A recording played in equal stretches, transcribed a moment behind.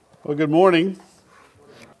Well, good morning.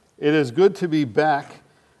 It is good to be back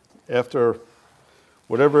after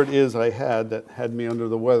whatever it is I had that had me under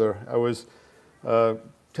the weather. I was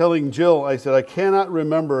telling Jill, I said, I cannot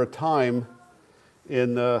remember a time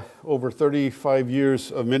in over 35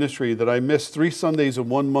 years of ministry that I missed 3 Sundays in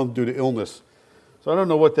 1 month due to illness. So I don't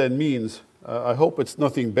know what that means. I hope it's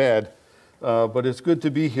nothing bad, but it's good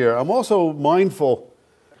to be here. I'm also mindful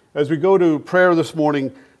as we go to prayer this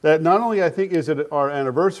morning that not only I think is it our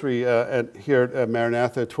anniversary here at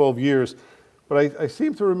Maranatha, 12 years, but I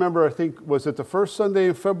seem to remember, I think, was it the first Sunday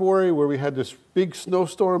in February where we had this big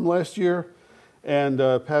snowstorm last year, and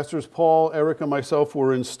Pastors Paul, Eric, and myself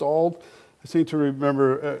were installed. I seem to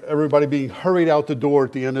remember everybody being hurried out the door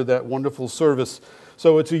at the end of that wonderful service.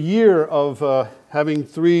 So it's a year of having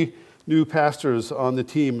 3 new pastors on the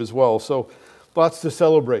team as well, so lots to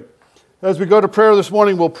celebrate. As we go to prayer this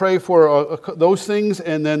morning, we'll pray for those things,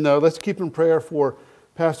 and then let's keep in prayer for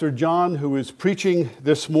Pastor John, who is preaching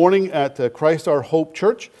this morning at Christ Our Hope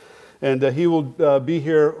Church, and he will be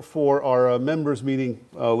here for our members meeting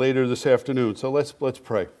later this afternoon. So let's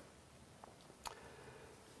pray.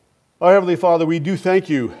 Our Heavenly Father, we do thank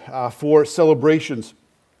you for celebrations.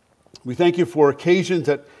 We thank you for occasions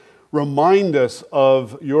that remind us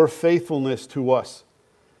of your faithfulness to us.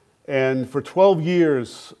 And for 12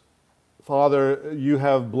 years, Father, you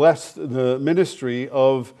have blessed the ministry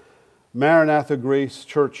of Maranatha Grace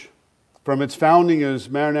Church. From its founding as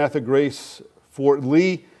Maranatha Grace Fort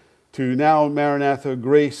Lee to now Maranatha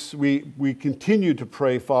Grace, we continue to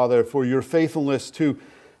pray, Father, for your faithfulness to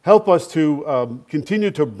help us to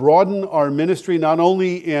continue to broaden our ministry, not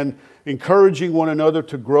only in encouraging one another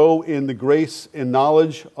to grow in the grace and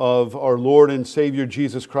knowledge of our Lord and Savior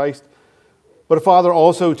Jesus Christ, but Father,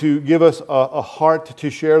 also to give us a heart to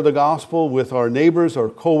share the gospel with our neighbors, our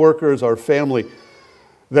co-workers, our family,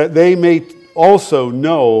 that they may also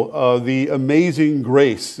know the amazing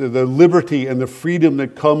grace, the liberty and the freedom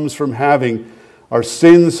that comes from having our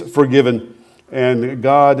sins forgiven, and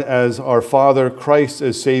God as our Father, Christ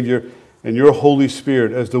as Savior, and your Holy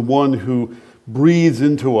Spirit as the one who breathes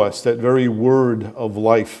into us that very word of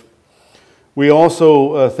life. We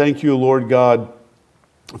also thank you, Lord God,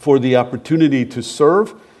 for the opportunity to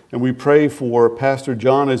serve, and we pray for Pastor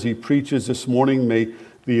John as he preaches this morning. May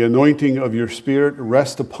the anointing of your Spirit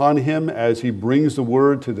rest upon him as he brings the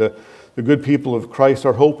word to the good people of Christ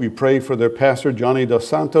Our Hope. We pray for their pastor, Johnny Dos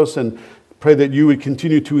Santos, and pray that you would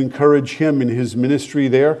continue to encourage him in his ministry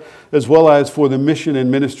there, as well as for the mission and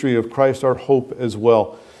ministry of Christ Our Hope as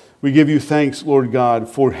well. We give you thanks, Lord God,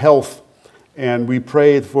 for health, and we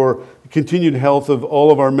pray for continued health of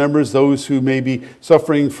all of our members, those who may be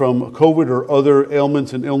suffering from COVID or other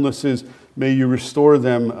ailments and illnesses. May you restore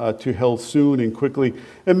them to health soon and quickly.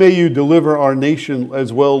 And may you deliver our nation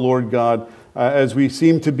as well, Lord God, as we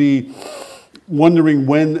seem to be wondering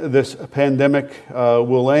when this pandemic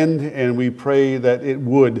will end. And we pray that it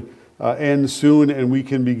would end soon and we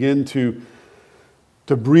can begin to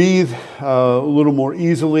breathe a little more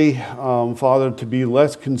easily, Father, to be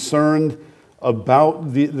less concerned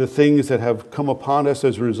about the things that have come upon us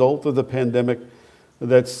as a result of the pandemic.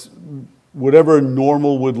 That's whatever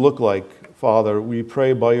normal would look like, Father. We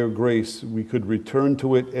pray by your grace we could return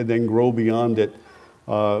to it and then grow beyond it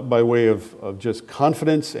by way of just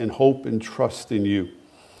confidence and hope and trust in you.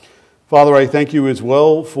 Father, I thank you as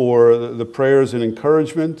well for the prayers and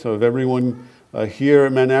encouragement of everyone here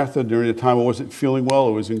at Maranatha during the time I wasn't feeling well.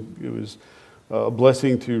 It was a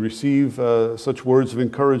blessing to receive such words of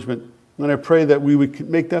encouragement. And I pray that we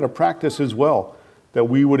would make that a practice as well, that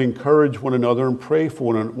we would encourage one another and pray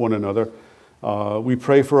for one another. We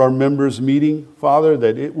pray for our members' meeting, Father,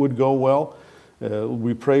 that it would go well.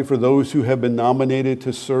 We pray for those who have been nominated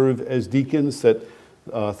to serve as deacons, that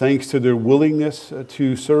thanks to their willingness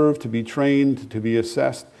to serve, to be trained, to be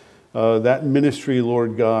assessed, that ministry,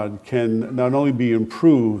 Lord God, can not only be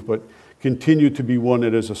improved, but continue to be one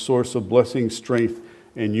that is a source of blessing, strength,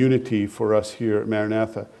 and unity for us here at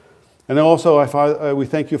Maranatha. And also, we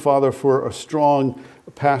thank you, Father, for a strong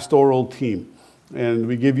pastoral team. And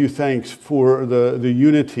we give you thanks for the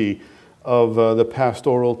unity of the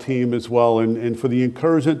pastoral team as well, and for the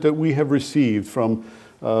encouragement that we have received from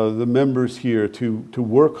the members here to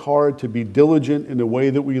work hard, to be diligent in the way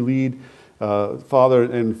that we lead, Father,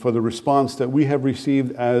 and for the response that we have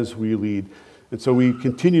received as we lead. And so we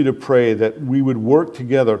continue to pray that we would work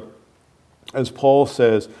together, as Paul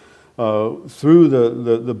says, through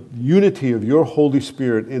the unity of your Holy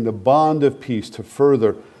Spirit in the bond of peace to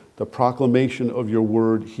further the proclamation of your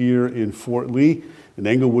word here in Fort Lee, in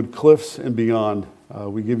Englewood Cliffs, and beyond.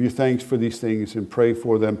 We give you thanks for these things and pray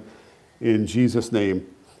for them in Jesus' name.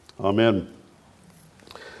 Amen.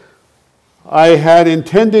 I had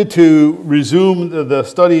intended to resume the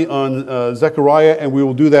study on Zechariah, and we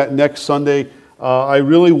will do that next Sunday. I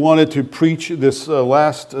really wanted to preach this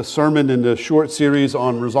last sermon in the short series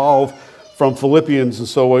on resolve from Philippians, and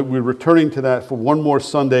so we're returning to that for one more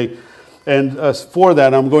Sunday. And for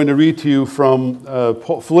that, I'm going to read to you from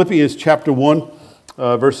Philippians chapter 1,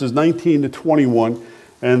 verses 19 to 21,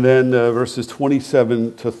 and then verses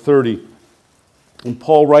 27 to 30. And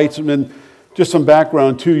Paul writes, and then just some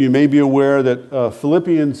background too, you may be aware that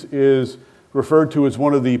Philippians is referred to as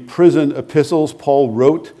one of the prison epistles. Paul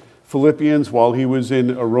wrote Philippians while he was in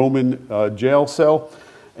a Roman jail cell.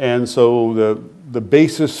 And so the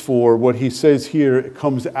basis for what he says here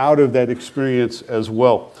comes out of that experience as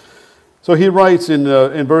well. So he writes in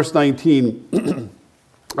verse 19,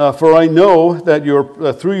 For I know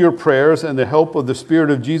that through your prayers and the help of the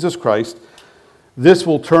Spirit of Jesus Christ, this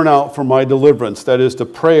will turn out for my deliverance. That is, the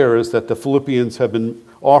prayers that the Philippians have been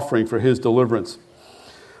offering for his deliverance.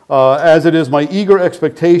 As it is my eager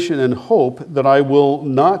expectation and hope that I will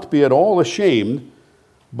not be at all ashamed,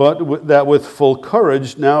 but that with full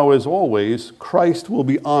courage, now as always, Christ will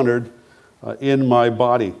be honored in my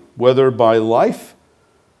body, whether by life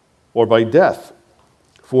or by death.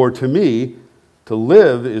 For to me, to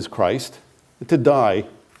live is Christ, and to die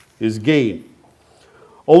is gain.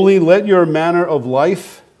 Only let your manner of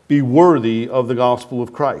life be worthy of the gospel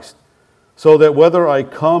of Christ, so that whether I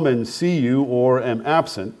come and see you or am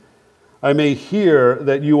absent, I may hear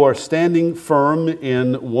that you are standing firm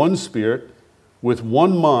in one spirit, with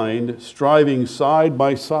one mind, striving side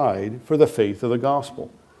by side for the faith of the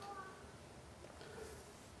gospel.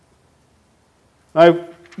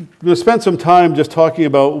 I've spent some time just talking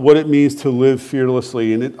about what it means to live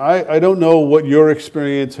fearlessly. And I don't know what your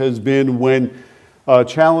experience has been when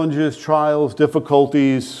challenges, trials,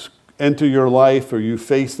 difficulties enter your life or you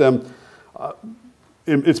face them.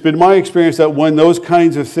 It's been my experience that when those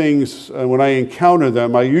kinds of things, when I encounter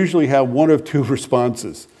them, I usually have one of two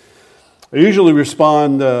responses. I usually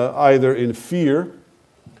respond either in fear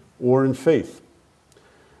or in faith.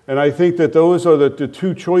 And I think that those are the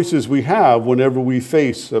two choices we have whenever we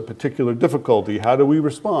face a particular difficulty. How do we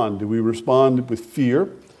respond? Do we respond with fear,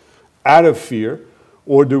 out of fear,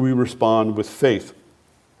 or do we respond with faith?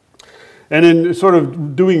 And in sort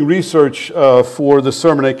of doing research for the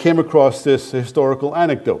sermon, I came across this historical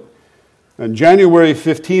anecdote. On January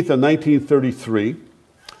 15th of 1933,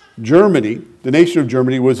 Germany, the nation of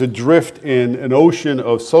Germany, was adrift in an ocean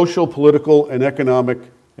of social, political, and economic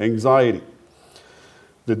anxiety.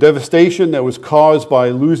 The devastation that was caused by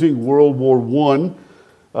losing World War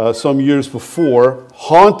I some years before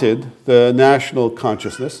haunted the national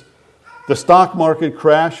consciousness. The stock market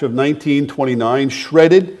crash of 1929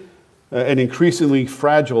 shredded an increasingly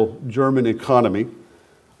fragile German economy.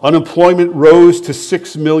 Unemployment rose to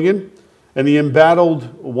 6 million, and the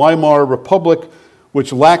embattled Weimar Republic,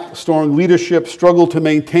 which lacked strong leadership, struggled to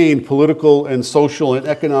maintain political and social and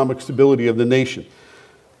economic stability of the nation.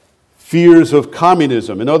 Fears of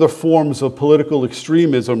communism and other forms of political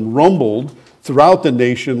extremism rumbled throughout the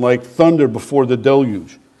nation like thunder before the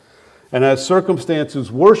deluge. And as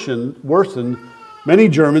circumstances worsened, many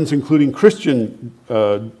Germans, including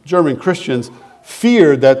German Christians,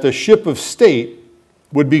 feared that the ship of state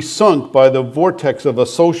would be sunk by the vortex of a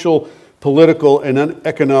social, political, and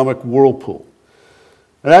economic whirlpool.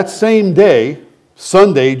 And that same day,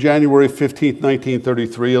 Sunday, January 15,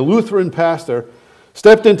 1933, a Lutheran pastor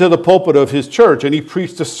stepped into the pulpit of his church and he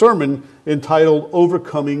preached a sermon entitled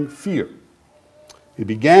Overcoming Fear. He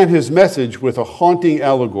began his message with a haunting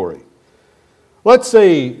allegory. Let's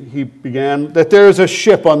say, he began, that there is a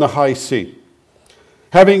ship on the high sea,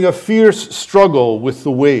 having a fierce struggle with the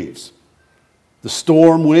waves. The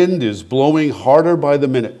storm wind is blowing harder by the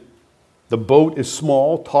minute. The boat is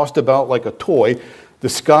small, tossed about like a toy. The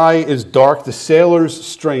sky is dark. The sailor's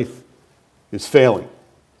strength is failing.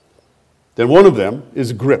 Then one of them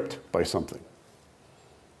is gripped by something.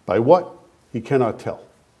 By what? He cannot tell.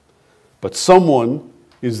 But someone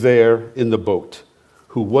is there in the boat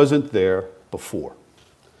who wasn't there before.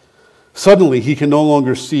 Suddenly, he can no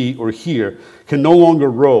longer see or hear, can no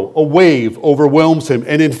longer row. A wave overwhelms him,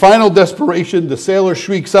 and in final desperation, the sailor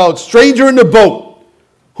shrieks out, "Stranger in the boat,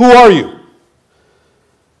 who are you?"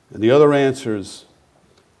 And the other answers,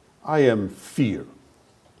 "I am fear.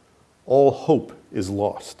 All hope is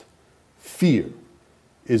lost. Fear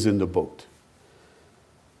is in the boat."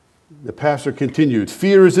 The pastor continued,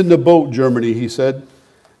 "Fear is in the boat, Germany," he said.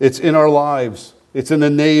 "It's in our lives. It's in the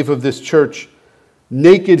nave of this church.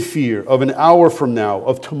 Naked fear of an hour from now,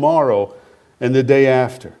 of tomorrow, and the day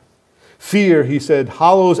after. Fear," he said,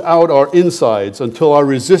 "hollows out our insides until our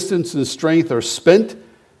resistance and strength are spent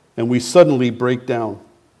and we suddenly break down.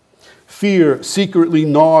 Fear secretly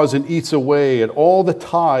gnaws and eats away at all the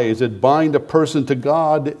ties that bind a person to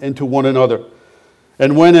God and to one another.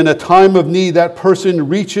 And when in a time of need that person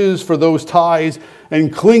reaches for those ties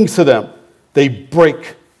and clings to them, they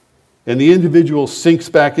break, and the individual sinks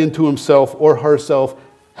back into himself or herself,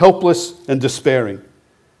 helpless and despairing.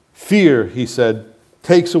 Fear, he said,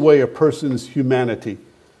 takes away a person's humanity.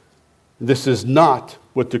 This is not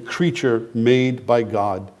what the creature made by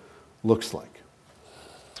God looks like.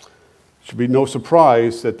 It should be no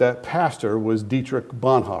surprise that that pastor was Dietrich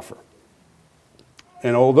Bonhoeffer.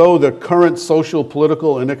 And although the current social,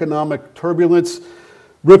 political, and economic turbulence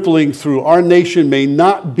rippling through our nation may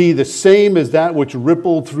not be the same as that which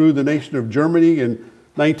rippled through the nation of Germany in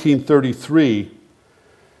 1933,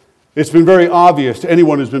 it's been very obvious to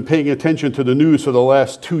anyone who's been paying attention to the news for the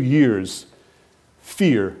last 2 years,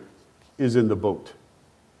 fear is in the boat.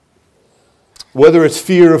 Whether it's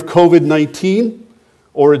fear of COVID-19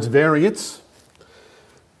 or its variants,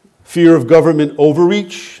 fear of government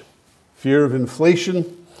overreach, fear of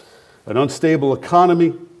inflation, an unstable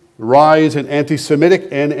economy, rise in anti-Semitic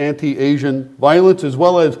and anti-Asian violence, as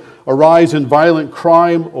well as a rise in violent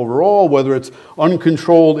crime overall, whether it's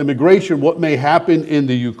uncontrolled immigration, what may happen in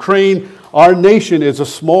the Ukraine. Our nation is a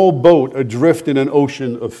small boat adrift in an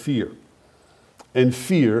ocean of fear. And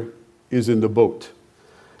fear is in the boat.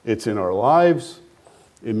 It's in our lives.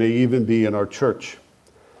 It may even be in our church.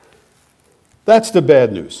 That's the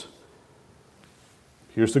bad news.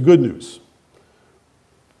 Here's the good news.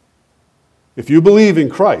 If you believe in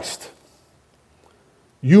Christ,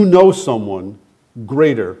 you know someone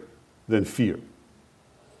greater than fear.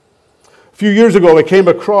 A few years ago, I came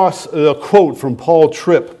across a quote from Paul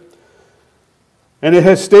Tripp, and it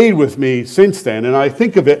has stayed with me since then, and I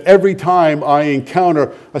think of it every time I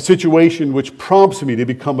encounter a situation which prompts me to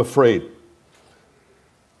become afraid.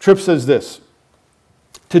 Tripp says this: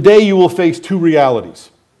 today you will face two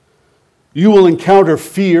realities. You will encounter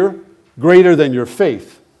fear greater than your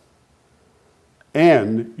faith,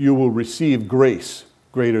 and you will receive grace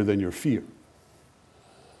greater than your fear.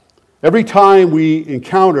 Every time we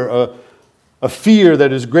encounter a fear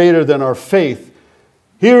that is greater than our faith,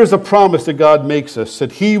 here is a promise that God makes us,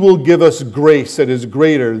 that He will give us grace that is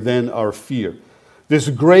greater than our fear. This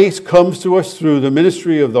grace comes to us through the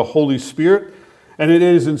ministry of the Holy Spirit, and it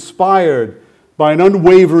is inspired by an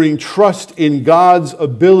unwavering trust in God's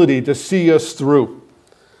ability to see us through.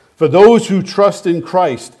 For those who trust in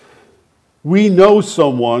Christ, we know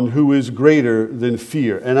someone who is greater than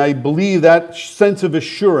fear. And I believe that sense of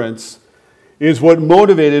assurance is what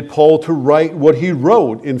motivated Paul to write what he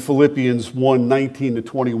wrote in Philippians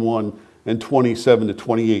 1:19-21 and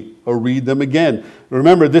 27-28. I'll read them again.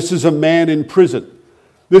 Remember, this is a man in prison.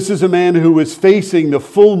 This is a man who is facing the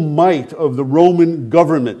full might of the Roman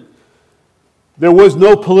government. There was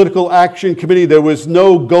no political action committee. There was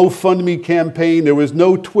no GoFundMe campaign. There was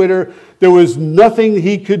no Twitter. There was nothing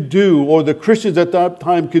he could do, or the Christians at that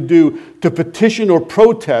time could do, to petition or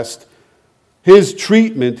protest his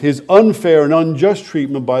treatment, his unfair and unjust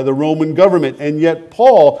treatment by the Roman government. And yet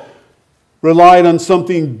Paul relied on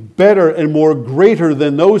something better and more greater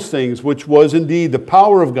than those things, which was indeed the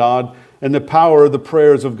power of God and the power of the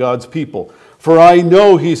prayers of God's people. For I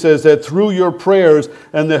know, he says, that through your prayers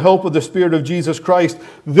and the help of the Spirit of Jesus Christ,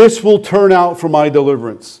 this will turn out for my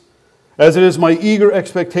deliverance. As it is my eager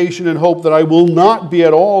expectation and hope that I will not be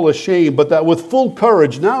at all ashamed, but that with full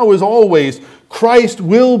courage, now as always, Christ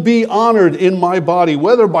will be honored in my body,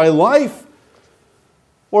 whether by life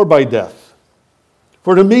or by death.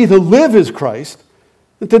 For to me to live is Christ,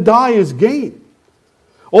 and to die is gain.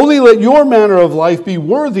 Only let your manner of life be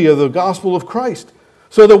worthy of the gospel of Christ,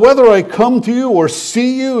 so that whether I come to you or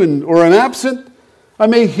see you or am absent, I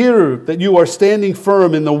may hear that you are standing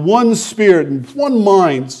firm in the one spirit and one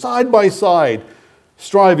mind, side by side,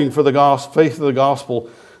 striving for the faith of the gospel,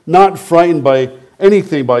 not frightened by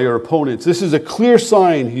anything by your opponents. This is a clear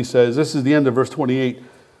sign, he says, this is the end of verse 28,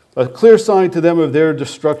 a clear sign to them of their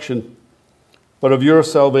destruction, but of your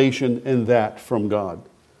salvation, and that from God.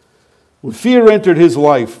 When fear entered his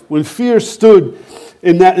life, when fear stood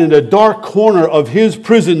in a dark corner of his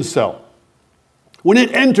prison cell, when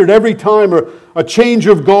it entered every time a change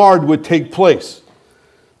of guard would take place,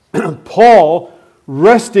 Paul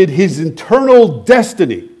rested his internal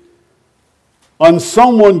destiny on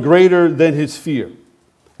someone greater than his fear.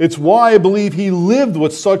 It's why I believe he lived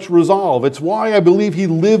with such resolve. It's why I believe he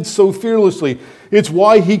lived so fearlessly. It's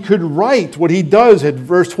why he could write what he does at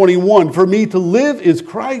verse 21. For me to live is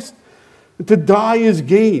Christ, and to die is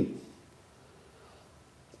gain.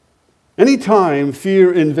 Anytime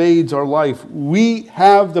fear invades our life, we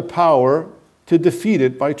have the power to defeat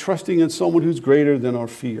it by trusting in someone who's greater than our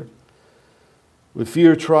fear. When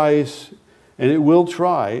fear tries, and it will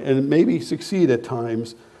try, and maybe succeed at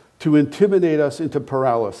times, to intimidate us into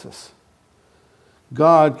paralysis,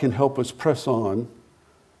 God can help us press on,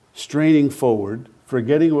 straining forward,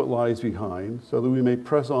 forgetting what lies behind, so that we may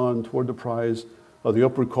press on toward the prize of the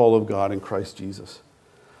upward call of God in Christ Jesus.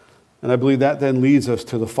 And I believe that then leads us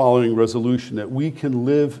to the following resolution, that we can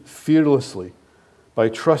live fearlessly by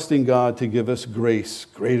trusting God to give us grace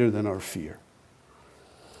greater than our fear.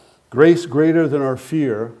 Grace greater than our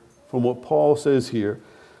fear, from what Paul says here,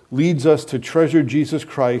 leads us to treasure Jesus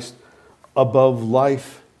Christ above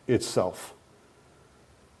life itself.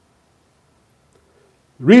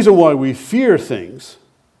 The reason why we fear things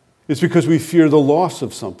is because we fear the loss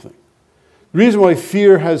of something. The reason why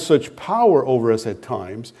fear has such power over us at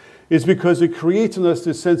times is because it creates in us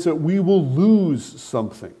this sense that we will lose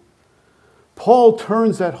something. Paul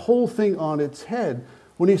turns that whole thing on its head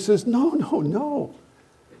when he says, no.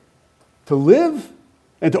 To live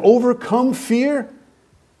and to overcome fear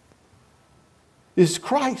is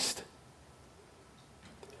Christ.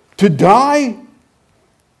 To die,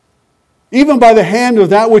 even by the hand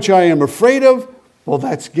of that which I am afraid of, well,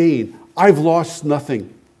 that's gain. I've lost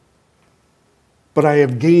nothing, but I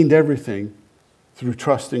have gained everything through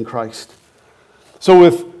trust in Christ. So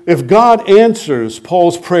if God answers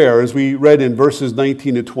Paul's prayer, as we read in verses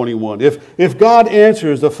 19 to 21, if God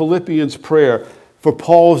answers the Philippians' prayer for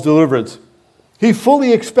Paul's deliverance, he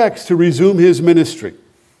fully expects to resume his ministry.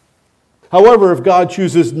 However, if God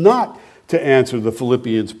chooses not to answer the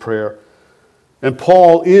Philippians' prayer, and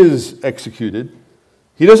Paul is executed,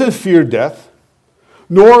 he doesn't fear death,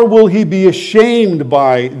 nor will he be ashamed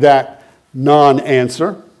by that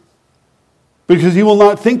non-answer, because he will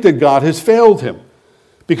not think that God has failed him,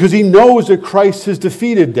 because he knows that Christ has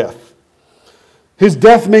defeated death. His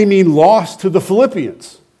death may mean loss to the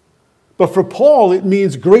Philippians, but for Paul it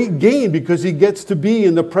means great gain because he gets to be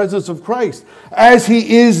in the presence of Christ, as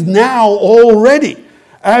he is now already,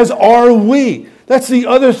 as are we. That's the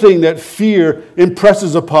other thing that fear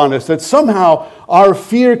impresses upon us, that somehow our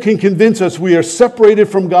fear can convince us we are separated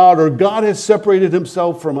from God or God has separated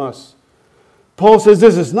himself from us. Paul says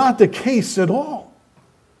this is not the case at all.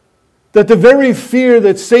 That the very fear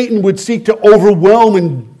that Satan would seek to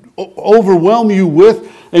overwhelm you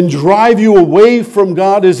with and drive you away from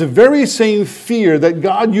God is the very same fear that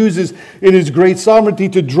God uses in his great sovereignty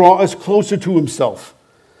to draw us closer to himself.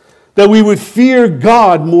 That we would fear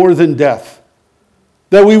God more than death.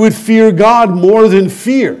 That we would fear God more than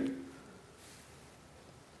fear.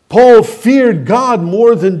 Paul feared God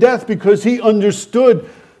more than death because he understood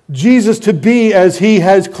Jesus to be, as he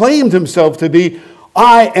has claimed himself to be,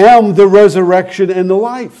 I am the resurrection and the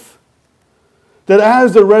life. That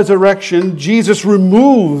as the resurrection, Jesus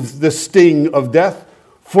removes the sting of death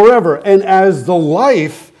forever. And as the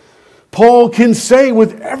life, Paul can say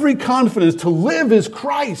with every confidence, to live is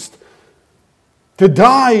Christ. To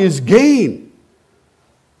die is gain.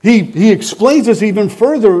 He explains this even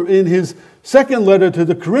further in his second letter to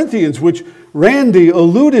the Corinthians, which Randy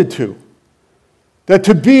alluded to. That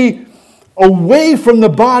to be away from the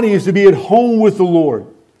body is to be at home with the Lord.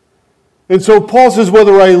 And so Paul says,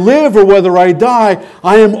 whether I live or whether I die,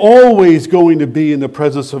 I am always going to be in the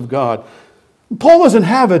presence of God. Paul doesn't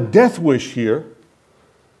have a death wish here.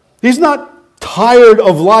 He's not tired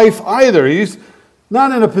of life either. He's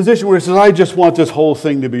not in a position where he says, I just want this whole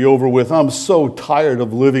thing to be over with. I'm so tired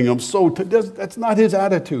of living. That's not his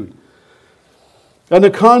attitude. On the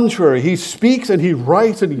contrary, he speaks and he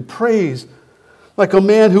writes and he prays like a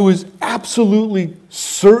man who is absolutely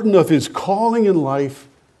certain of his calling in life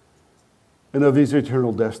and of his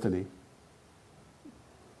eternal destiny.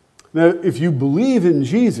 Now, if you believe in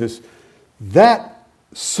Jesus, that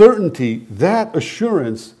certainty, that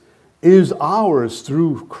assurance is ours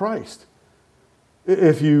through Christ.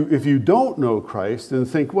 If you don't know Christ and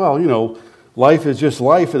think, well, life is just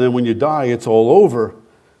life, and then when you die, it's all over,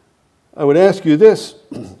 I would ask you this,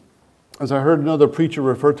 as I heard another preacher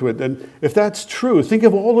refer to it, and if that's true, think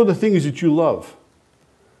of all of the things that you love.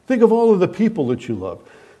 Think of all of the people that you love.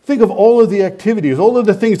 Think of all of the activities, all of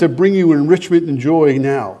the things that bring you enrichment and joy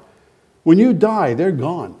now. When you die, they're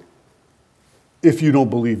gone. If you don't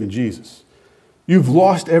believe in Jesus, you've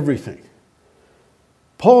lost everything.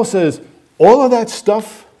 Paul says, all of that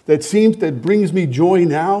stuff that brings me joy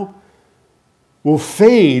now will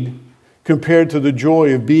fade compared to the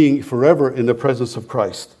joy of being forever in the presence of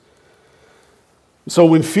Christ. So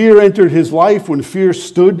when fear entered his life, when fear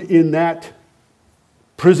stood in that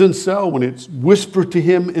prison cell, when it's whispered to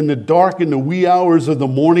him in the dark, in the wee hours of the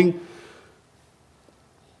morning,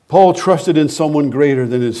 Paul trusted in someone greater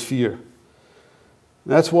than his fear.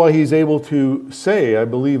 That's why he's able to say, I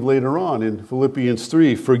believe later on in Philippians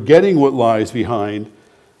 3, forgetting what lies behind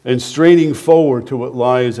and straining forward to what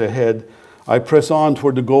lies ahead, I press on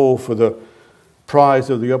toward the goal for the prize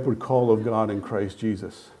of the upward call of God in Christ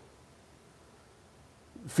Jesus.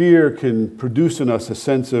 Fear can produce in us a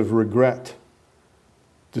sense of regret,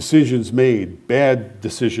 decisions made, bad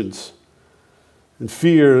decisions. And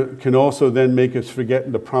fear can also then make us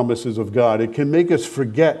forget the promises of God. It can make us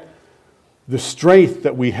forget the strength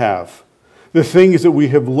that we have, the things that we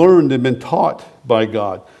have learned and been taught by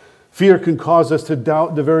God. Fear can cause us to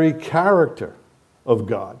doubt the very character of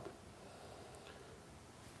God.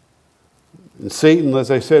 And Satan,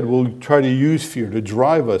 as I said, will try to use fear to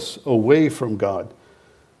drive us away from God.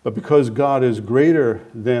 But because God is greater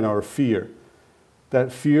than our fear,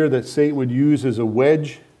 that fear that Satan would use as a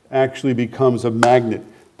wedge actually becomes a magnet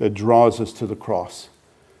that draws us to the cross.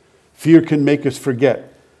 Fear can make us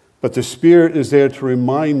forget, but the Spirit is there to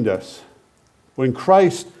remind us. When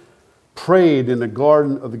Christ prayed in the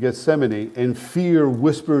Garden of Gethsemane and fear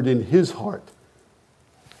whispered in his heart,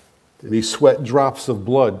 and he sweat drops of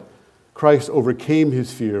blood, Christ overcame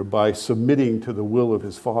his fear by submitting to the will of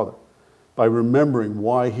his Father, by remembering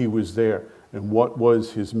why he was there and what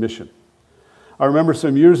was his mission. I remember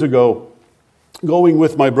some years ago going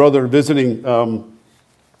with my brother, visiting,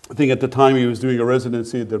 I think at the time he was doing a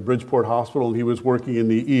residency at the Bridgeport Hospital, and he was working in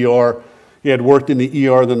the ER. He had worked in the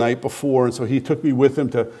ER the night before, and so he took me with him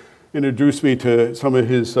to introduce me to some of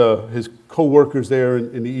his co-workers there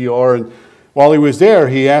in the ER. And while he was there,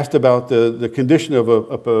 he asked about the condition of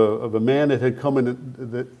a man that had come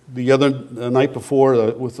in the other night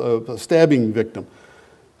before with a stabbing victim,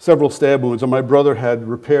 several stab wounds. And my brother had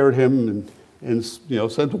repaired him and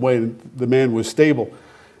sent away, and the man was stable.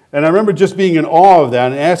 And I remember just being in awe of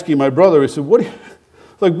that and asking my brother, I said, what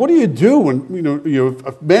do you do when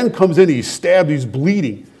a man comes in, he's stabbed, he's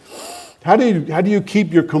bleeding? How do you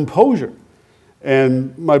keep your composure?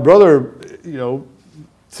 And my brother,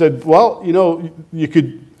 said, well, you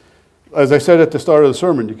could, as I said at the start of the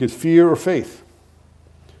sermon, you could fear or faith.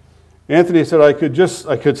 Anthony said, I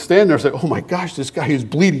could stand there and say, oh my gosh, this guy is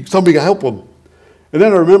bleeding. Somebody help him. And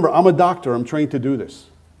then I remember, I'm a doctor. I'm trained to do this.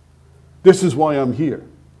 This is why I'm here.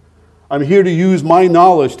 I'm here to use my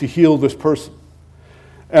knowledge to heal this person.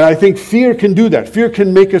 And I think fear can do that. Fear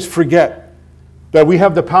can make us forget that we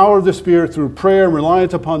have the power of the Spirit through prayer and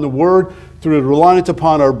reliance upon the Word, through reliance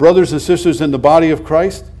upon our brothers and sisters in the body of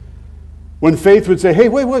Christ. When faith would say, hey,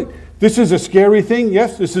 wait, this is a scary thing.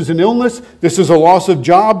 Yes, this is an illness. This is a loss of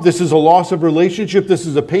job. This is a loss of relationship. This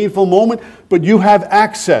is a painful moment. But you have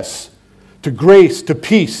access to grace, to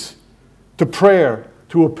peace, to prayer,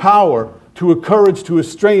 to a power, to a courage, to a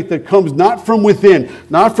strength that comes not from within,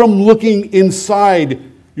 not from looking inside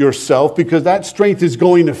yourself, because that strength is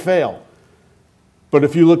going to fail. But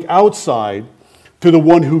if you look outside to the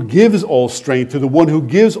one who gives all strength, to the one who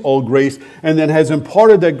gives all grace, and then has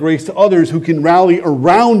imparted that grace to others who can rally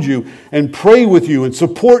around you and pray with you and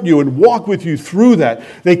support you and walk with you through that.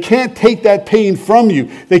 They can't take that pain from you.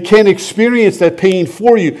 They can't experience that pain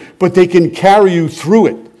for you, but they can carry you through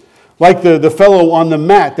it. Like the fellow on the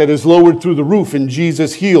mat that is lowered through the roof and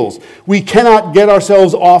Jesus heals. We cannot get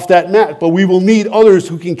ourselves off that mat, but we will need others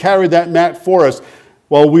who can carry that mat for us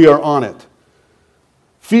while we are on it.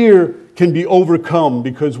 Fear can be overcome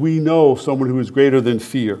because we know someone who is greater than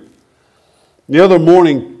fear. The other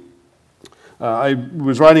morning, I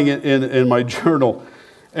was writing it in my journal,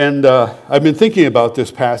 and I've been thinking about this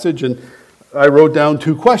passage, and I wrote down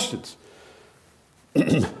 2 questions.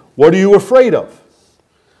 What are you afraid of?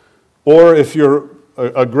 Or if you're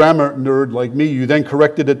a grammar nerd like me, you then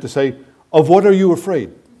corrected it to say, of what are you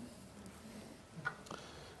afraid?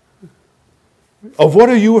 Of what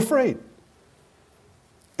are you afraid?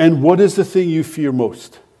 And what is the thing you fear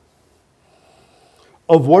most?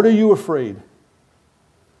 Of what are you afraid?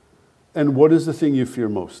 And what is the thing you fear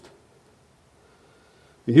most?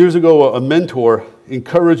 And years ago, a mentor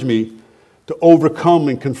encouraged me to overcome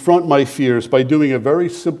and confront my fears by doing a very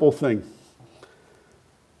simple thing.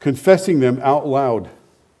 Confessing them out loud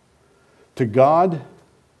to God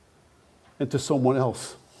and to someone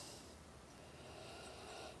else.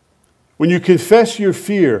 When you confess your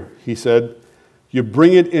fear, he said, you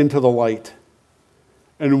bring it into the light.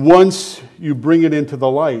 And once you bring it into the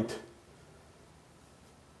light,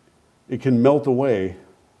 it can melt away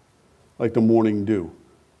like the morning dew.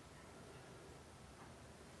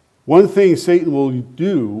 One thing Satan will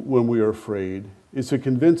do when we are afraid is to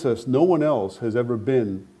convince us no one else has ever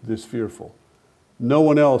been this fearful. No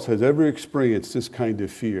one else has ever experienced this kind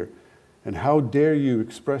of fear. And how dare you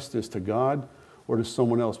express this to God or to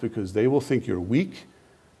someone else, because they will think you're weak,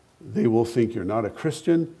 They will think you're not a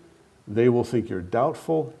Christian. They will think you're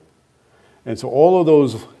doubtful. And so all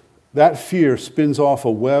of that fear spins off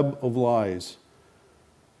a web of lies.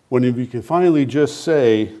 When you can finally just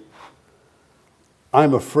say,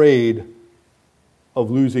 I'm afraid of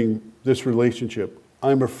losing this relationship.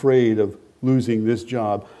 I'm afraid of losing this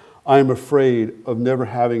job. I'm afraid of never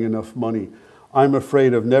having enough money. I'm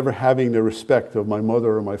afraid of never having the respect of my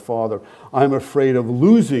mother or my father. I'm afraid of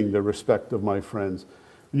losing the respect of my friends.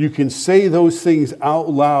 You can say those things out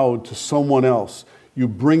loud to someone else. You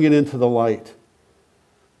bring it into the light.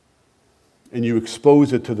 And you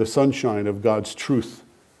expose it to the sunshine of God's truth.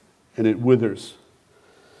 And it withers.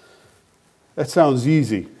 That sounds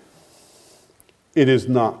easy. It is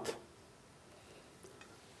not.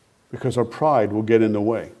 Because our pride will get in the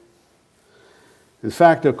way. In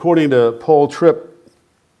fact, according to Paul Tripp,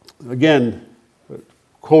 again,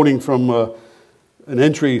 quoting from an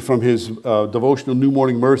entry from his devotional New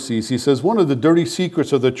Morning Mercies, he says, one of the dirty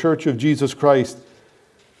secrets of the Church of Jesus Christ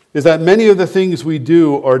is that many of the things we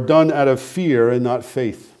do are done out of fear and not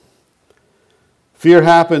faith. Fear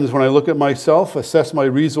happens when I look at myself, assess my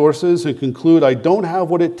resources, and conclude I don't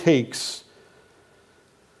have what it takes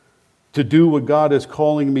to do what God is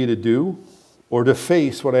calling me to do or to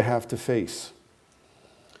face what I have to face.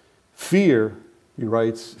 Fear, he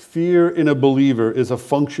writes, fear in a believer is a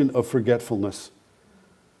function of forgetfulness.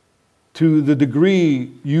 To the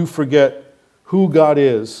degree you forget who God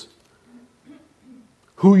is,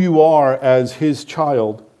 who you are as His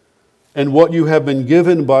child, and what you have been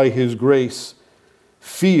given by His grace,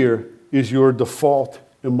 fear is your default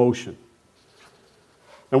emotion.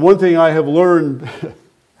 And one thing I have learned,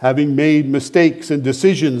 having made mistakes and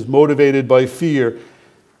decisions motivated by fear,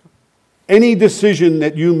 any decision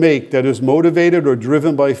that you make that is motivated or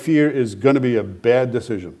driven by fear is going to be a bad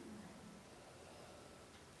decision.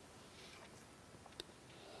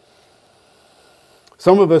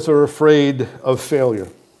 Some of us are afraid of failure.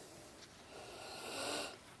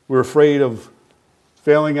 We're afraid of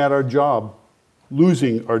failing at our job,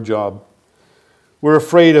 losing our job. We're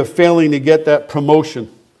afraid of failing to get that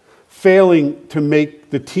promotion, failing to make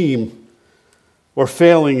the team, or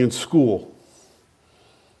failing in school.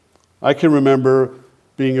 I can remember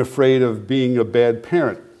being afraid of being a bad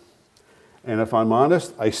parent. And if I'm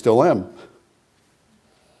honest, I still am.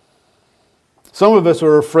 Some of us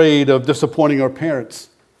are afraid of disappointing our parents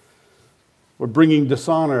or bringing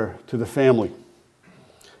dishonor to the family.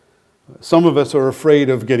 Some of us are afraid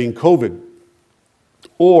of getting COVID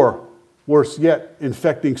or, worse yet,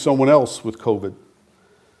 infecting someone else with COVID.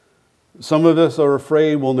 Some of us are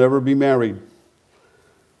afraid we'll never be married,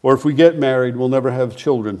 or if we get married, we'll never have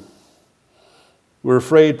children. We're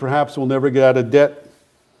afraid perhaps we'll never get out of debt,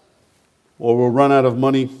 or we'll run out of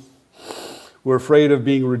money. We're afraid of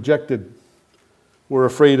being rejected. We're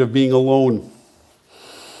afraid of being alone.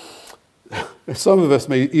 Some of us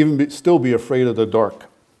may even still be afraid of the dark.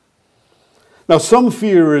 Now, some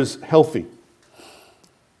fear is healthy.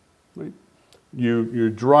 Right? You're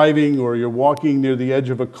driving or you're walking near the edge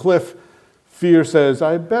of a cliff. Fear says,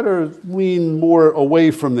 I better lean more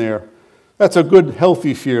away from there. That's a good,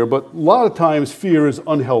 healthy fear, but a lot of times fear is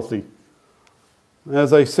unhealthy.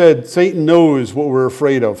 As I said, Satan knows what we're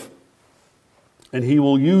afraid of, and he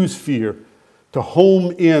will use fear to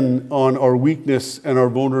home in on our weakness and our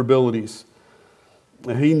vulnerabilities.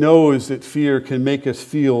 And he knows that fear can make us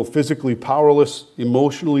feel physically powerless,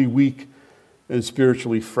 emotionally weak, and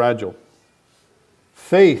spiritually fragile.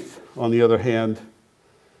 Faith, on the other hand,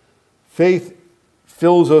 faith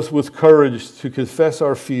fills us with courage to confess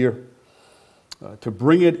our fear, to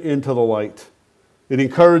bring it into the light. It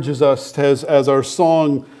encourages us, as our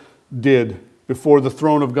song did, before the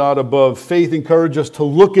throne of God above. Faith encourages us to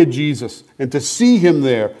look at Jesus and to see Him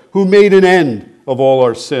there, who made an end of all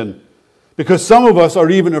our sin. Because some of us are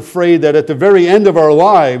even afraid that at the very end of our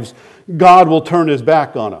lives, God will turn His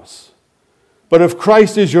back on us. But if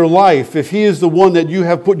Christ is your life, if He is the one that you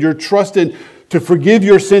have put your trust in to forgive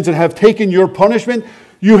your sins and have taken your punishment,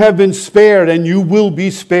 you have been spared and you will be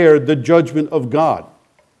spared the judgment of God,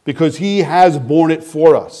 because He has borne it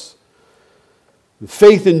for us.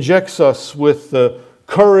 Faith injects us with the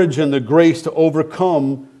courage and the grace to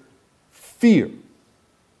overcome fear.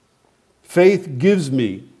 Faith gives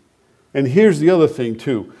me, and here's the other thing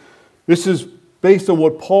too. This is based on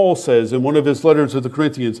what Paul says in one of his letters to the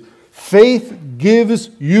Corinthians. Faith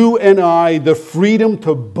gives you and I the freedom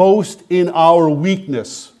to boast in our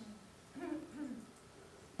weakness.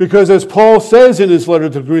 Because as Paul says in his letter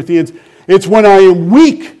to the Corinthians, it's when I am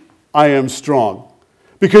weak, I am strong.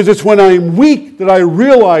 Because it's when I am weak that I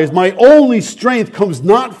realize my only strength comes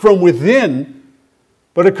not from within,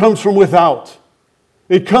 but it comes from without.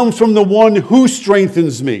 It comes from the one who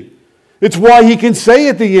strengthens me. It's why he can say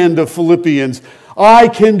at the end of Philippians, I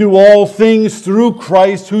can do all things through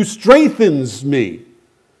Christ who strengthens me.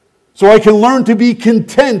 So I can learn to be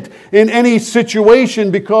content in any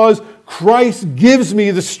situation because Christ gives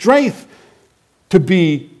me the strength to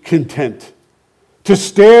be content, to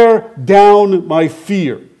stare down my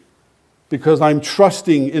fear, because I'm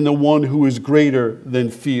trusting in the one who is greater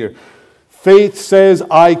than fear. Faith says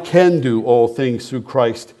I can do all things through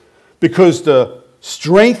Christ because the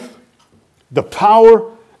strength, the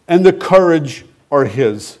power, and the courage are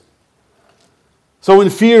his. So when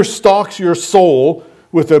fear stalks your soul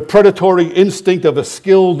with the predatory instinct of a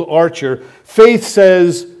skilled archer, faith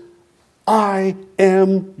says, I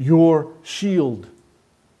am your shield.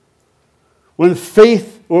 When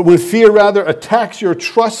fear attacks your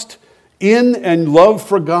trust in and love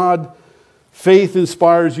for God, faith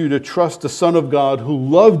inspires you to trust the Son of God who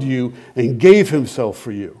loved you and gave himself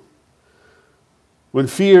for you. When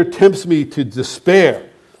fear tempts me to despair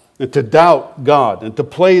and to doubt God and to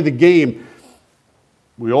play the game,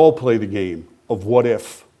 we all play the game of what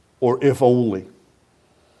if or if only.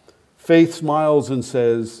 Faith smiles and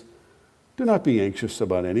says, do not be anxious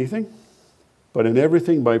about anything, but in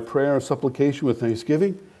everything by prayer and supplication with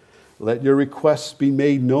thanksgiving, let your requests be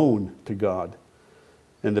made known to God.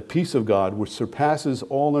 And the peace of God, which surpasses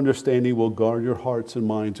all understanding, will guard your hearts and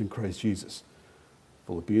minds in Christ Jesus.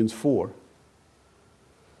 Philippians 4.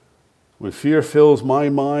 When fear fills my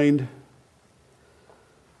mind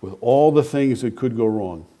with all the things that could go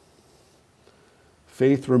wrong,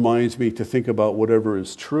 faith reminds me to think about whatever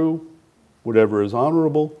is true, whatever is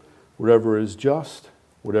honorable, whatever is just,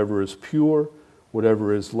 whatever is pure,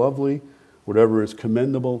 whatever is lovely, whatever is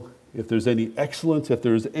commendable. If there's any excellence, if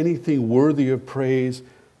there's anything worthy of praise,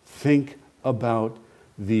 think about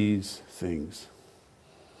these things.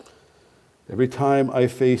 Every time I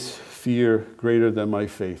face fear greater than my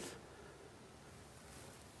faith,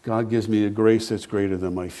 God gives me a grace that's greater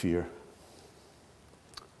than my fear.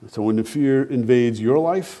 So when the fear invades your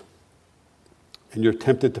life and you're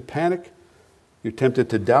tempted to panic, you're tempted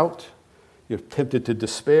to doubt, you're tempted to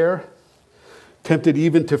despair, tempted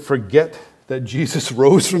even to forget that Jesus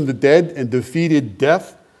rose from the dead and defeated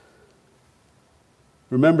death,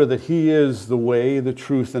 remember that he is the way, the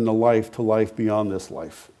truth, and the life to life beyond this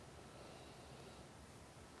life.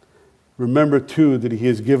 Remember, too, that he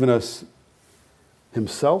has given us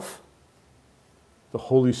himself, the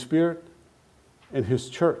Holy Spirit, and his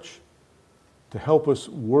church to help us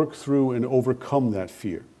work through and overcome that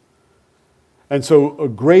fear. And so a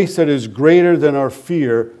grace that is greater than our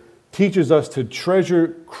fear teaches us to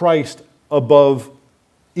treasure Christ above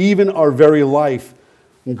even our very life.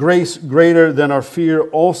 And grace greater than our fear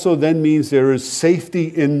also then means there is safety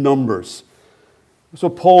in numbers. That's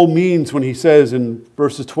what Paul means when he says in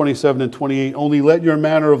verses 27 and 28, only let your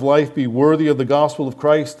manner of life be worthy of the gospel of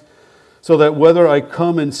Christ, so that whether I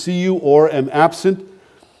come and see you or am absent,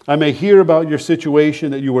 I may hear about your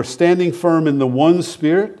situation, that you are standing firm in the one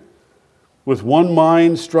Spirit, with one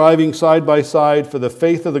mind, striving side by side for the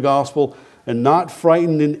faith of the gospel, and not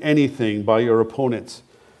frightened in anything by your opponents.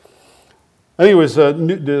 I think it was the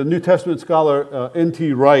New Testament scholar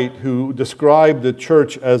N.T. Wright who described the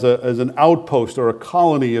church as an outpost or a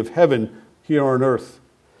colony of heaven here on earth.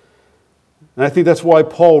 And I think that's why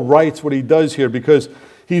Paul writes what he does here, because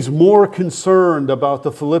he's more concerned about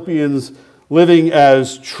the Philippians living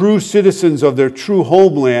as true citizens of their true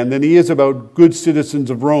homeland than he is about good citizens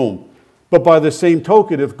of Rome. But by the same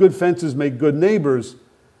token, if good fences make good neighbors,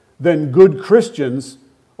 then good Christians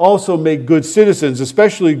also make good citizens,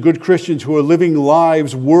 especially good Christians who are living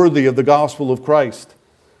lives worthy of the gospel of Christ.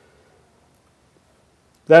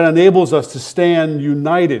 That enables us to stand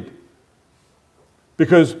united,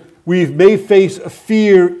 because we may face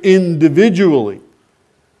fear individually.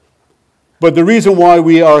 But the reason why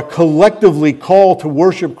we are collectively called to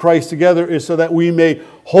worship Christ together is so that we may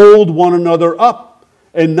hold one another up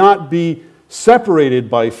and not be separated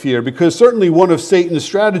by fear. Because certainly one of Satan's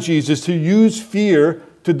strategies is to use fear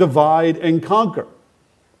to divide and conquer,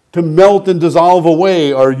 to melt and dissolve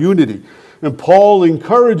away our unity. And Paul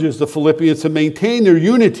encourages the Philippians to maintain their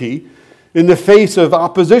unity in the face of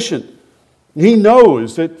opposition. He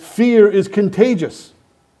knows that fear is contagious.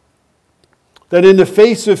 That in the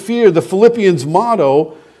face of fear, the Philippians'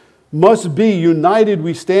 motto must be, united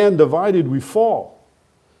we stand, divided we fall.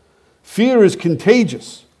 Fear is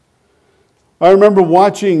contagious. I remember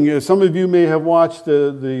watching, some of you may have watched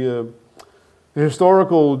the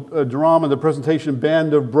historical drama, the presentation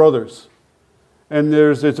Band of Brothers. And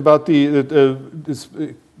it's about this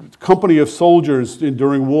company of soldiers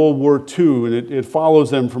during World War II, and it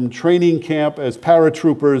follows them from training camp as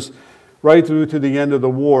paratroopers right through to the end of the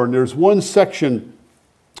war. And there's one section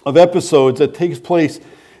of episodes that takes place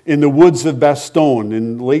in the woods of Bastogne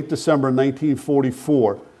in late December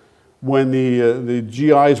 1944, when the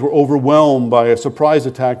GIs were overwhelmed by a surprise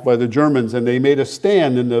attack by the Germans, and they made a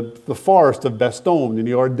stand in the forest of Bastogne in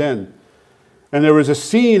the Ardennes. And there was a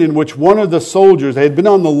scene in which one of the soldiers, they had been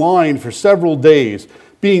on the line for several days,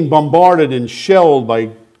 being bombarded and shelled by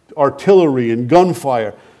artillery and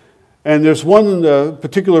gunfire. And there's one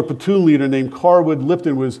particular platoon leader named Carwood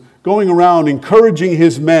Lipton was going around encouraging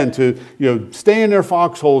his men to stay in their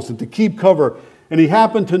foxholes and to keep cover. And he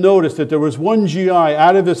happened to notice that there was one GI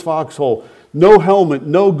out of his foxhole, no helmet,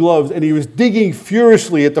 no gloves, and he was digging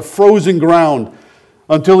furiously at the frozen ground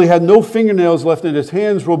until he had no fingernails left and his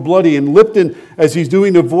hands were bloody. And Lipton, as he's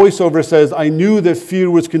doing the voiceover, says, "I knew that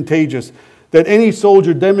fear was contagious, that any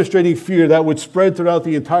soldier demonstrating fear, that would spread throughout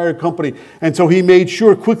the entire company." And so he made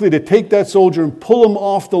sure quickly to take that soldier and pull him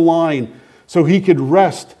off the line so he could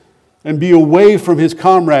rest and be away from his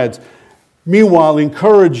comrades. Meanwhile,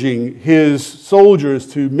 encouraging his soldiers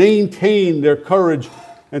to maintain their courage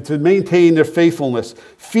and to maintain their faithfulness.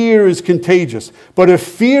 Fear is contagious. But if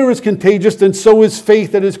fear is contagious, then so is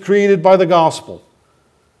faith that is created by the gospel.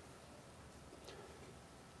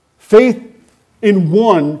 Faith in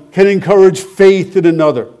one can encourage faith in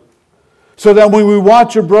another. So that when we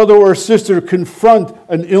watch a brother or sister confront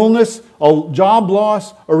an illness, a job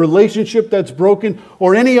loss, a relationship that's broken,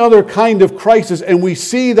 or any other kind of crisis, and we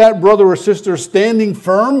see that brother or sister standing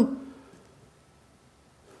firm,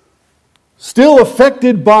 still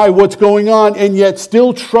affected by what's going on, and yet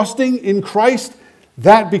still trusting in Christ,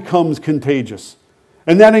 that becomes contagious.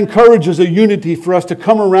 And that encourages a unity for us to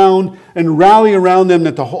come around and rally around them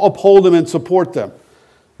and to uphold them and support them.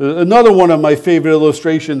 Another one of my favorite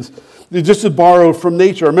illustrations, just to borrow from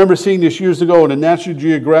nature. I remember seeing this years ago in a National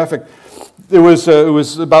Geographic. It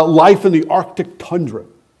was about life in the Arctic tundra.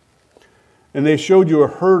 And they showed you a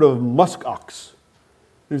herd of musk ox.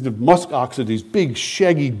 The musk ox are these big,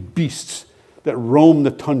 shaggy beasts that roam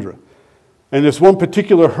the tundra. And this one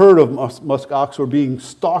particular herd of musk ox were being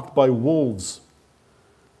stalked by wolves.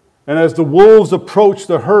 And as the wolves approached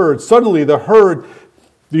the herd, suddenly the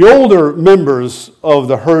older members of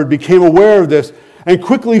the herd became aware of this and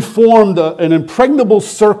quickly formed an impregnable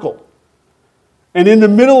circle. And in the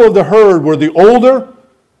middle of the herd were the older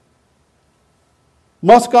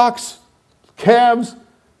muskox, calves,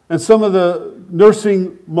 and some of the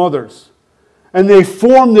nursing mothers. And they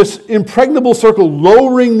formed this impregnable circle,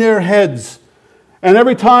 lowering their heads. And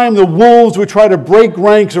every time the wolves would try to break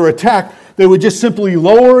ranks or attack, they would just simply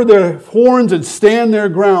lower their horns and stand their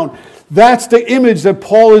ground. That's the image that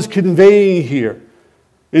Paul is conveying here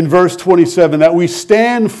in verse 27, that we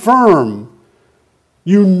stand firm,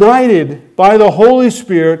 united by the Holy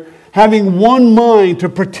Spirit, having one mind to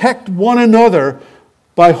protect one another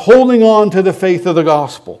by holding on to the faith of the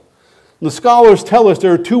gospel. And the scholars tell us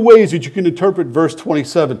there are two ways that you can interpret verse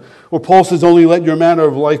 27, where Paul says, "Only let your manner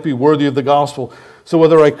of life be worthy of the gospel. So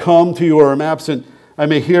whether I come to you or am absent, I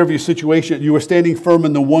may hear of your situation. You are standing firm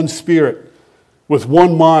in the one Spirit, with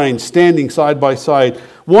one mind, standing side by side."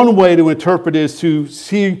 One way to interpret is to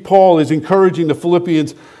see Paul is encouraging the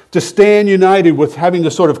Philippians to stand united with having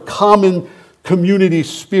a sort of common community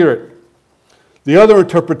spirit. The other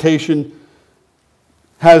interpretation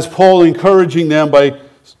has Paul encouraging them by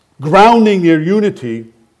grounding their unity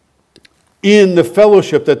in the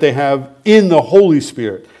fellowship that they have in the Holy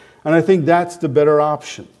Spirit. And I think that's the better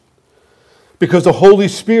option, because the Holy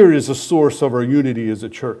Spirit is the source of our unity as a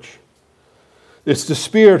church. It's the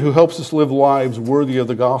Spirit who helps us live lives worthy of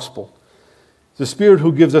the gospel. It's the Spirit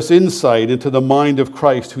who gives us insight into the mind of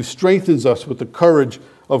Christ, who strengthens us with the courage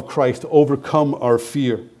of Christ to overcome our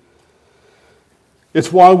fear.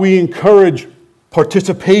 It's why we encourage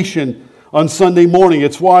participation on Sunday morning.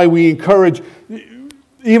 It's why we encourage,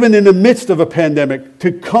 even in the midst of a pandemic,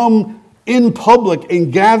 to come in public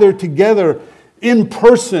and gather together in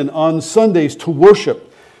person on Sundays to worship.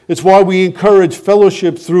 It's why we encourage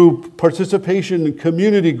fellowship through participation in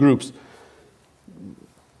community groups.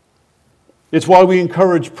 It's why we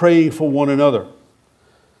encourage praying for one another.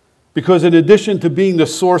 Because in addition to being the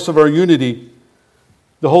source of our unity,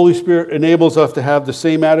 the Holy Spirit enables us to have the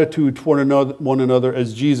same attitude toward one another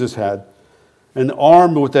as Jesus had. And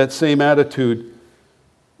armed with that same attitude,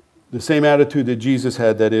 the same attitude that Jesus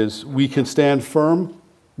had, that is, we can stand firm,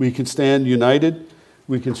 we can stand united,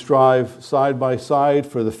 we can strive side by side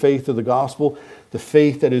for the faith of the gospel, the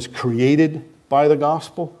faith that is created by the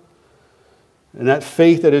gospel. And that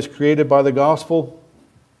faith that is created by the gospel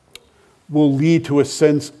will lead to a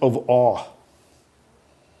sense of awe.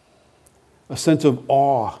 A sense of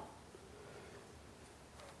awe.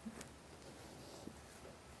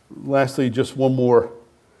 Lastly, just one more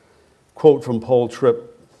quote from Paul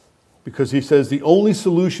Tripp, because he says, the only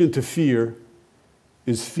solution to fear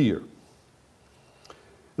is fear.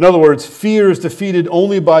 In other words, fear is defeated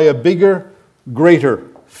only by a bigger, greater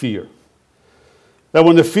fear. That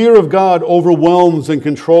when the fear of God overwhelms and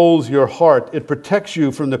controls your heart, it protects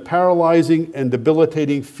you from the paralyzing and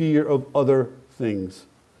debilitating fear of other things.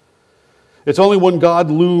 It's only when God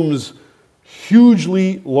looms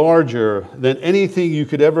hugely larger than anything you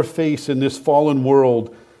could ever face in this fallen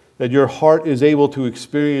world that your heart is able to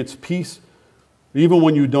experience peace, even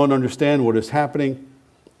when you don't understand what is happening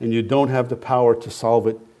and you don't have the power to solve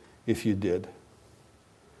it if you did.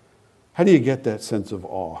 How do you get that sense of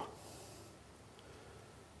awe?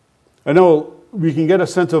 I know we can get a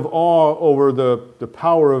sense of awe over the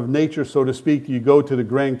power of nature, so to speak. You go to the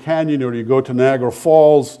Grand Canyon, or you go to Niagara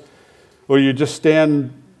Falls, or you just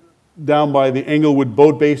stand down by the Englewood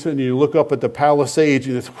Boat Basin and you look up at the Palisades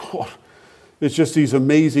and it's just these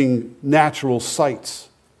amazing natural sights.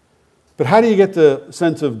 But how do you get the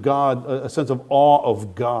sense of God, a sense of awe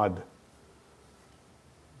of God?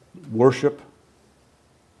 Worship,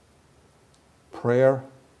 prayer.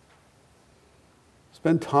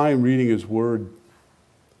 Spend time reading His Word.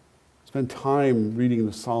 Spend time reading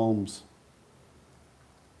the Psalms.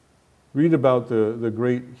 Read about the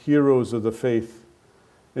great heroes of the faith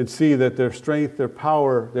and see that their strength, their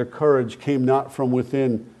power, their courage came not from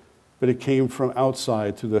within, but it came from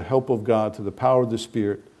outside, through the help of God, through the power of the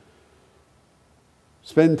Spirit.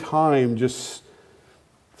 Spend time just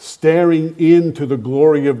staring into the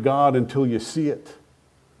glory of God until you see it.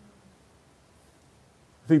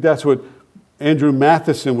 I think that's what Andrew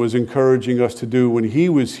Matheson was encouraging us to do when he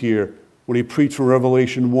was here, when he preached from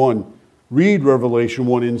Revelation 1. Read Revelation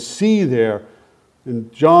 1 and see there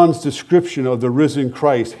in John's description of the risen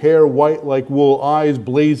Christ, hair white like wool, eyes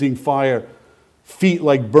blazing fire, feet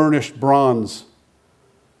like burnished bronze.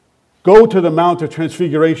 Go to the Mount of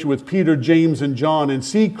Transfiguration with Peter, James, and John and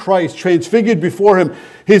see Christ transfigured before him,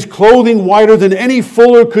 his clothing whiter than any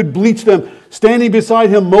fuller could bleach them, standing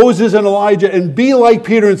beside him Moses and Elijah, and be like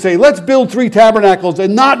Peter and say, let's build 3 tabernacles,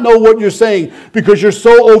 and not know what you're saying because you're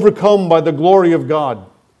so overcome by the glory of God.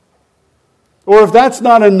 Or if that's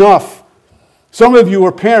not enough, some of you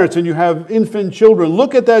are parents and you have infant children.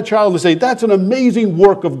 Look at that child and say, that's an amazing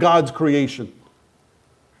work of God's creation.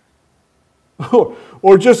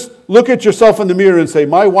 Or just look at yourself in the mirror and say,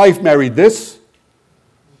 my wife married this.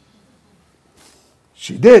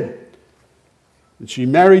 She did. And she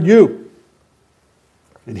married you.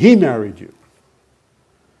 And he married you.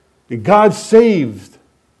 And God saved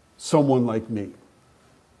someone like me.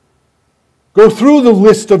 Go through the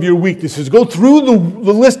list of your weaknesses. Go through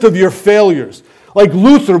the list of your failures. Like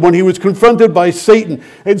Luther when he was confronted by Satan.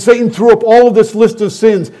 And Satan threw up all of this list of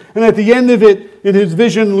sins. And at the end of it, in his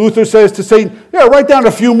vision, Luther says to Satan, yeah, write down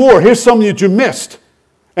a few more. Here's some that you missed.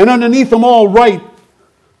 And underneath them all, write,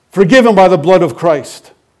 forgiven by the blood of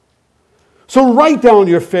Christ. So write down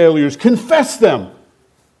your failures. Confess them.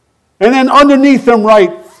 And then underneath them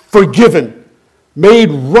write, forgiven. Made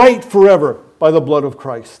right forever by the blood of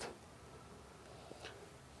Christ.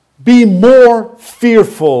 Be more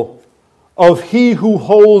fearful of He who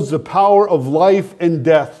holds the power of life and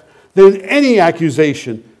death than any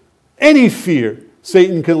accusation, any fear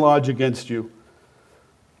Satan can lodge against you.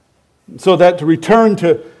 So that, to return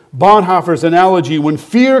to Bonhoeffer's analogy, when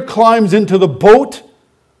fear climbs into the boat,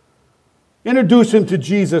 introduce him to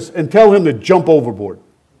Jesus and tell him to jump overboard.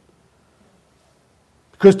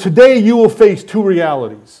 Because today you will face 2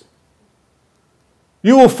 realities.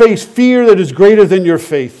 You will face fear that is greater than your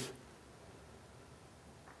faith.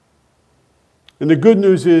 And the good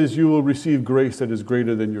news is you will receive grace that is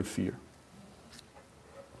greater than your fear.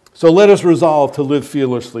 So let us resolve to live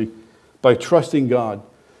fearlessly by trusting God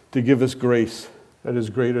to give us grace that is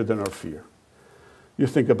greater than our fear. You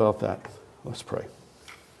think about that. Let's pray.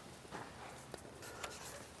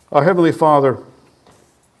 Our Heavenly Father,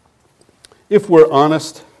 if we're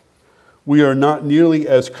honest, we are not nearly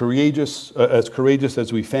as courageous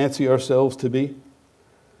as we fancy ourselves to be.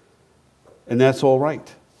 And that's all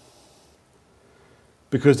right.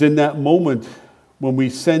 Because in that moment, when we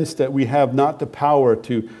sense that we have not the power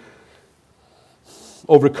to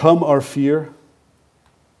overcome our fear,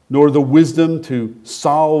 nor the wisdom to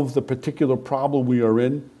solve the particular problem we are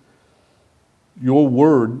in, your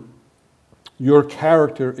word, your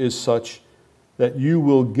character is such that you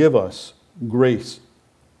will give us grace,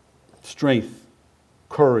 strength,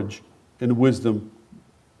 courage, and wisdom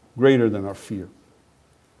greater than our fear.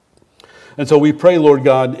 And so we pray, Lord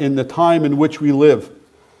God, in the time in which we live,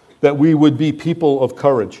 that we would be people of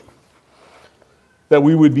courage, that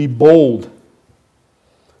we would be bold,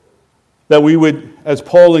 that we would, as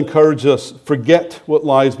Paul encouraged us, forget what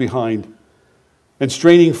lies behind and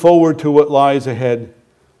straining forward to what lies ahead.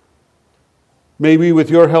 May we, with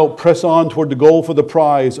your help, press on toward the goal for the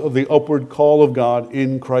prize of the upward call of God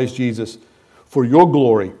in Christ Jesus, for your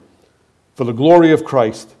glory, for the glory of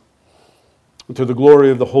Christ, and to the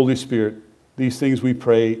glory of the Holy Spirit. These things we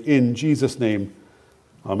pray in Jesus' name.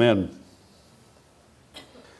 Amen.